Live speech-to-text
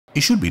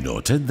It should be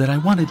noted that I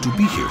wanted to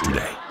be here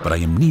today, but I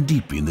am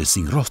knee-deep in the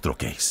Sin Rostro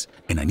case,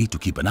 and I need to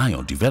keep an eye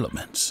on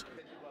developments.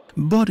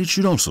 But it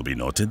should also be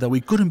noted that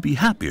we couldn't be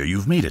happier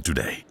you've made it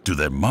today to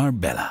the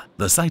Marbella,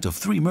 the site of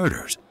 3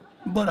 murders.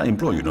 But I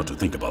implore you not to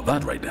think about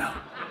that right now.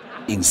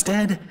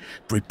 Instead,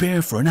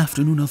 prepare for an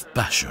afternoon of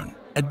passion,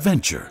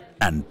 adventure,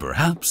 and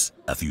perhaps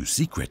a few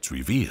secrets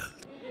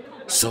revealed.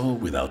 So,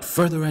 without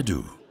further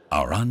ado,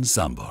 our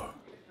ensemble.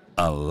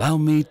 Allow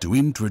me to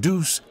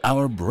introduce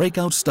our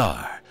breakout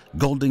star,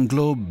 Golden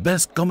Globe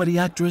Best Comedy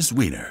Actress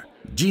winner,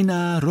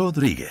 Gina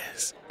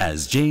Rodriguez,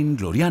 as Jane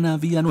Gloriana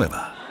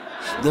Villanueva,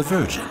 the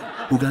virgin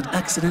who got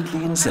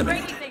accidentally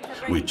inseminated,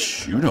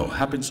 which, you know,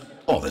 happens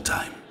all the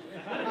time.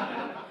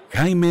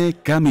 Jaime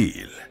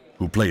Camil,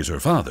 who plays her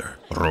father,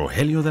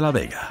 Rogelio de la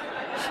Vega,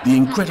 the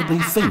incredibly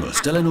famous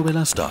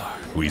telenovela star,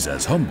 who is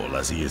as humble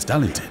as he is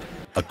talented,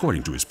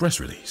 according to his press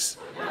release.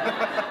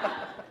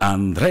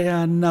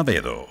 Andrea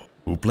Navedo,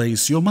 who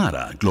plays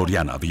Xiomara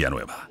Gloriana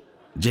Villanueva,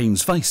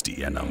 Jane's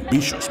feisty and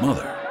ambitious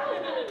mother.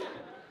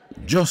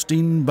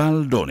 Justin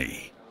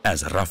Baldoni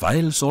as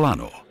Rafael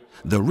Solano,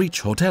 the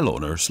rich hotel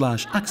owner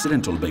 /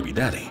 accidental baby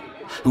daddy,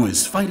 who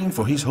is fighting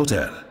for his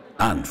hotel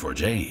and for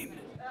Jane.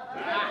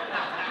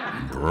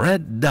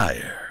 Brett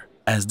Dyer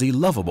as the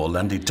lovable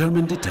and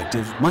determined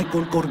detective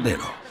Michael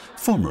Cordero,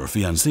 former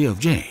fiancé of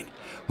Jane,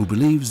 who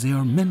believes they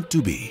are meant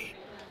to be.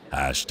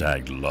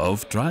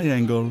 #Love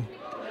Triangle.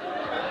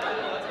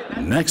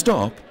 Next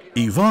up,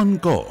 Yvonne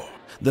Cole,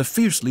 the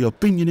fiercely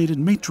opinionated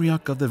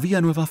matriarch of the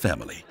Villanueva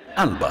family,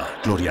 Alba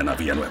Gloriana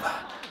Villanueva.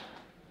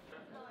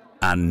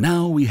 And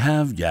now we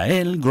have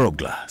Yael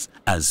Groglas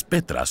as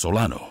Petra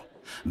Solano,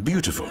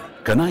 beautiful,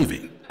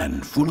 conniving,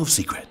 and full of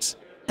secrets.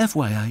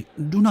 FYI,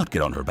 do not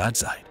get on her bad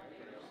side.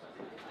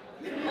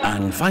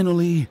 And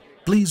finally,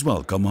 please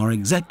welcome our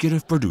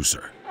executive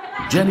producer,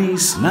 Jennie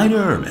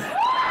Synder Urman,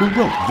 who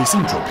wrote this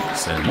intro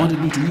piece and wanted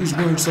me to use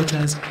words such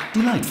as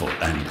delightful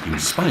and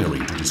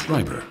inspiring to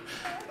describe her.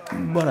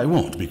 But I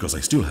won't, because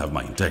I still have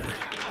my integrity.